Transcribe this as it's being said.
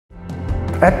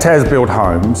At TASBUILT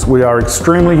Homes, we are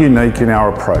extremely unique in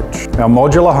our approach. Our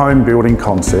modular home building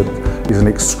concept is an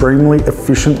extremely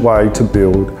efficient way to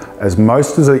build, as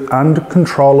most of the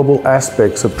uncontrollable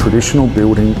aspects of traditional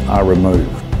building are removed.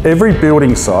 Every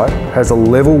building site has a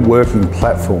level working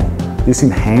platform. This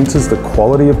enhances the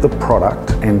quality of the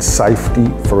product and safety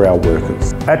for our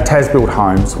workers. At TASBUILT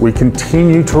Homes, we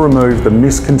continue to remove the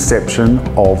misconception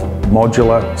of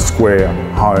modular square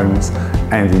homes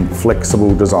and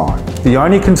inflexible design. The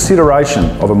only consideration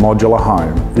of a modular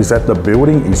home is that the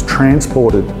building is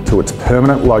transported to its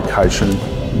permanent location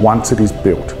once it is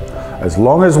built. As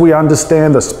long as we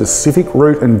understand the specific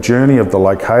route and journey of the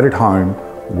located home,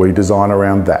 we design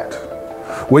around that.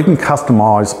 We can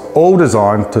customise all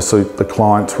design to suit the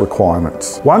client's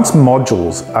requirements. Once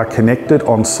modules are connected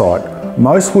on site,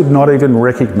 most would not even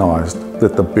recognise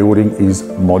that the building is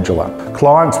modular.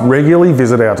 Clients regularly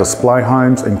visit our display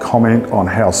homes and comment on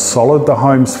how solid the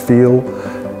homes feel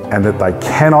and that they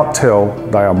cannot tell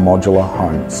they are modular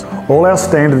homes. All our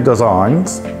standard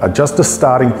designs are just a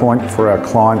starting point for our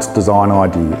clients' design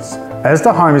ideas. As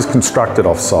the home is constructed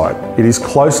off-site, it is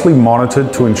closely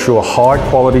monitored to ensure high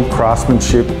quality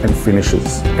craftsmanship and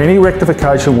finishes. Any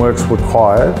rectification works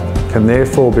required can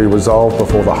therefore be resolved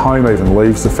before the home even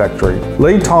leaves the factory.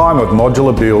 Lead time of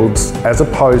modular builds as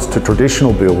opposed to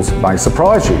traditional builds may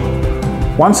surprise you.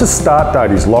 Once a start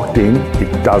date is locked in,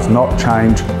 it does not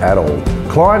change at all.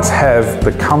 Clients have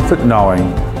the comfort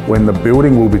knowing when the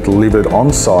building will be delivered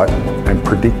on site and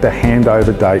predict a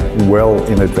handover date well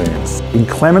in advance. In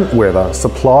clement weather,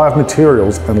 supply of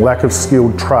materials and lack of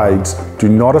skilled trades do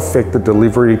not affect the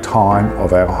delivery time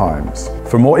of our homes.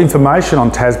 For more information on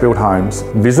TASBUILT Homes,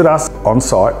 visit us on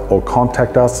site or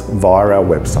contact us via our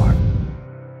website.